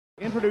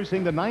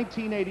Introducing the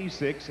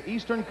 1986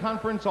 Eastern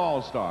Conference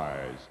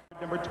All-Stars.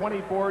 Number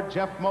 24,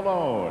 Jeff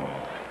Malone.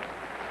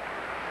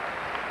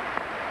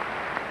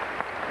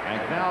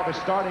 And now the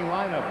starting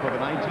lineup for the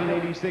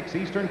 1986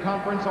 Eastern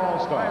Conference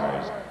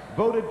All-Stars.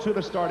 Voted to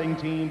the starting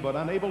team, but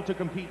unable to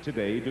compete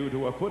today due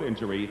to a foot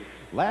injury,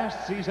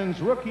 last season's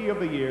Rookie of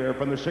the Year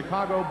from the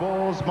Chicago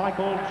Bulls,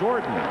 Michael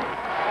Jordan.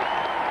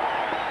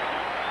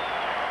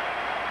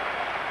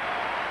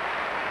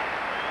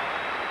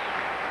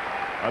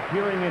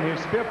 Appearing in his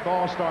 5th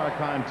All-Star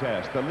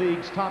contest, the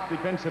league's top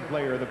defensive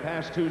player the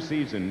past 2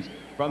 seasons,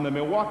 from the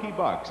Milwaukee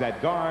Bucks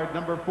at guard,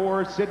 number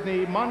 4,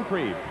 Sidney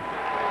Moncrief.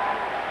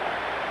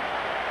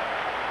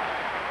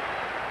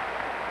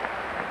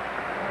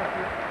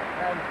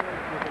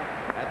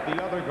 At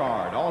the other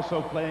guard,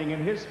 also playing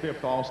in his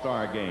 5th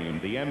All-Star game,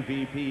 the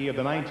MVP of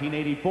the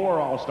 1984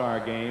 All-Star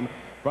game,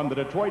 from the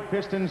Detroit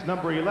Pistons,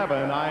 number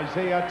 11,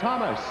 Isiah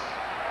Thomas.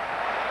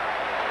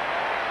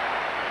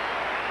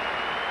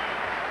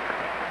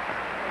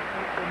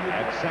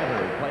 At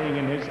center, playing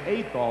in his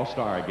 8th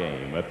All-Star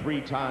game, a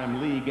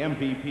 3-time league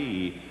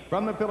MVP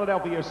from the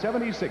Philadelphia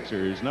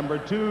 76ers, number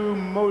 2,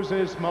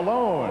 Moses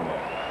Malone.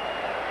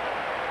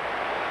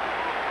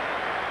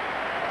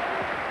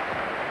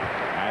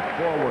 At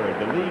forward,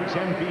 the league's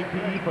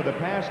MVP for the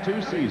past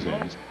 2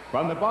 seasons,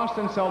 from the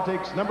Boston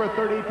Celtics, number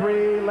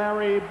 33,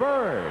 Larry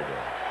Bird.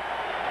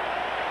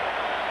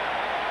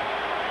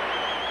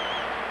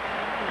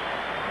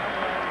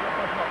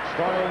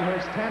 Starting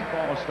his 10th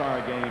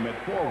All-Star game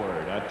at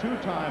forward, a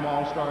 2-time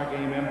All-Star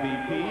game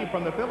MVP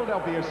from the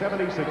Philadelphia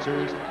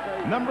 76ers,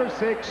 number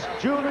 6,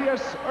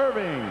 Julius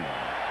Erving.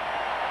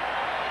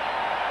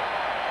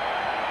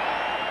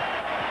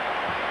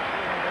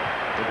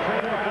 The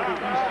trainer for the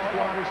East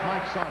squad is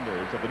Mike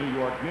Saunders of the New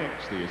York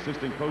Knicks. The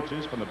assistant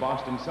coaches from the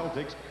Boston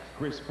Celtics,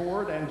 Chris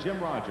Ford and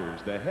Jim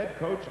Rogers. The head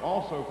coach,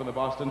 also from the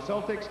Boston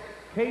Celtics,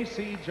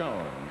 K.C.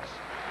 Jones.